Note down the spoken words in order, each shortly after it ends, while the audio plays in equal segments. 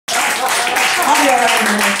I'll be all right in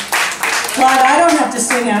a minute. Claude, I don't have to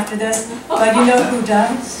sing after this, but you know who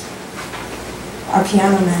does? Our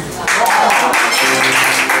piano man.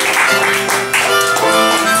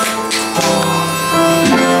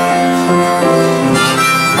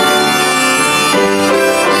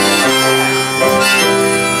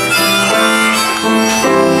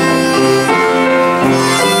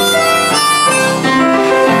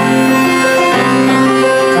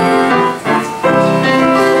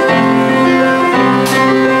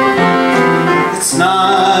 It's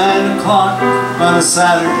 9 o'clock on a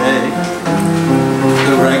Saturday.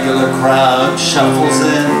 The regular crowd shuffles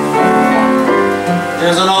in.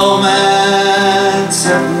 There's an old man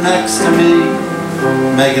sitting next to me,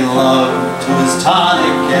 making love to his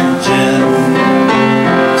tonic and gin.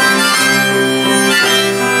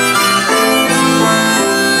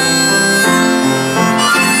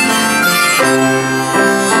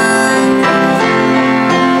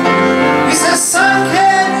 He says, "Son,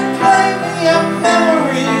 can you play me a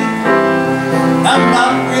memory? I'm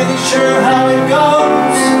not really sure how it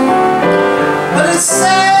goes, but it's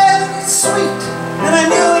sad and it's sweet, and I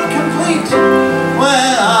knew it complete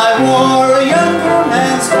when I wore a younger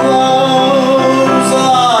man's clothes."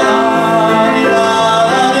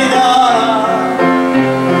 La-da-dee-da-da-dee-da,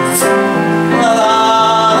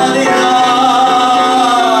 la-da-dee-da-da.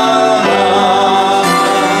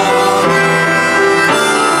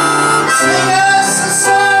 Sing us a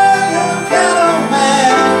song, you piano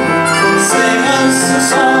man. Sing us a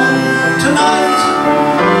song tonight,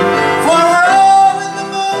 for we're all in the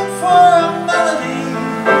mood for a melody,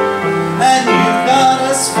 and you've got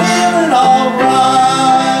us feeling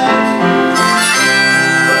alright.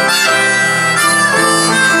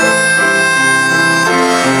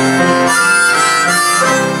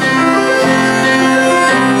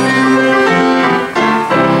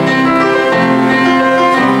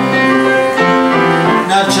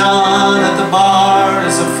 Now John at the bar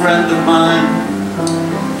is a friend of mine.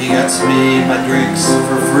 He gets me my drinks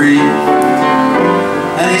for free,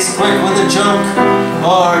 and he's quick with a joke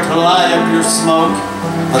or to light up your smoke,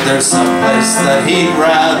 but there's some place that he'd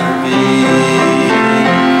rather be.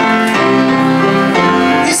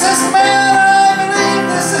 He says, "Man, I believe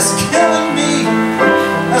this is killing me,"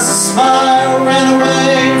 as a smile ran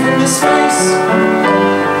away from his face.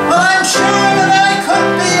 "Well, I'm sure that I could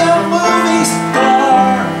be a movie star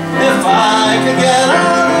if I could get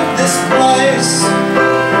out of this place."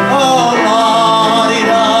 Oh,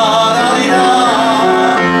 la-dee-da-da-dee-da,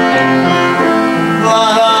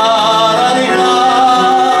 la-da-da-dee-da.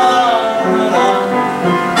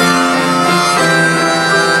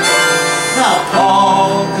 Now Paul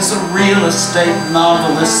is a real estate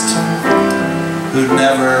novelist who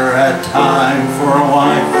never had time for a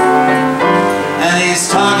wife, and he's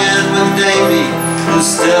talking with Davy, who's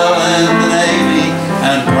still in the Navy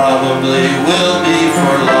and probably will be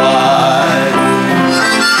for life.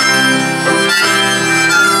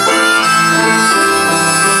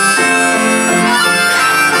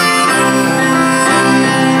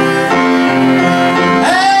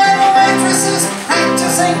 And the waitress is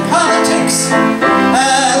practicing politics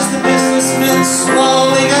as the businessmen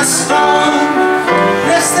slowly get stoned.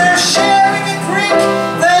 Yes, they're sharing a drink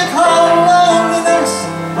they call loneliness,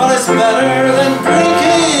 but it's better than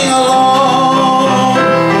drinking alone.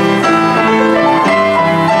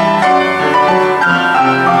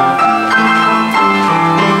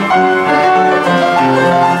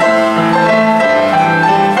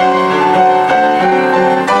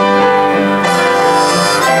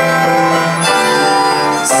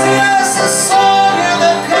 Sing us a song, you're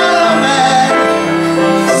the piano man.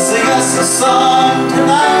 Sing us a song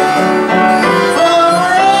tonight, for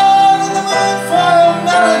we're all in the mood for a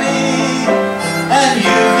melody, and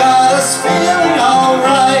you've got us feeling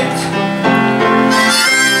alright.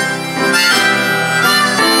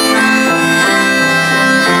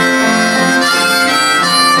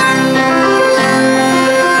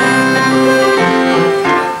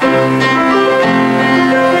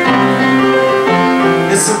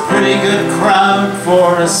 It's a pretty good crowd for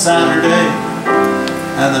a Saturday,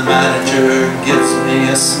 and the manager gives me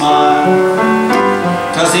a smile,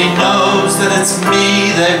 'cause he knows that it's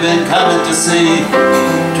me they've been coming to see,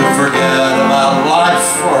 to forget about life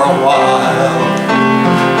for a while.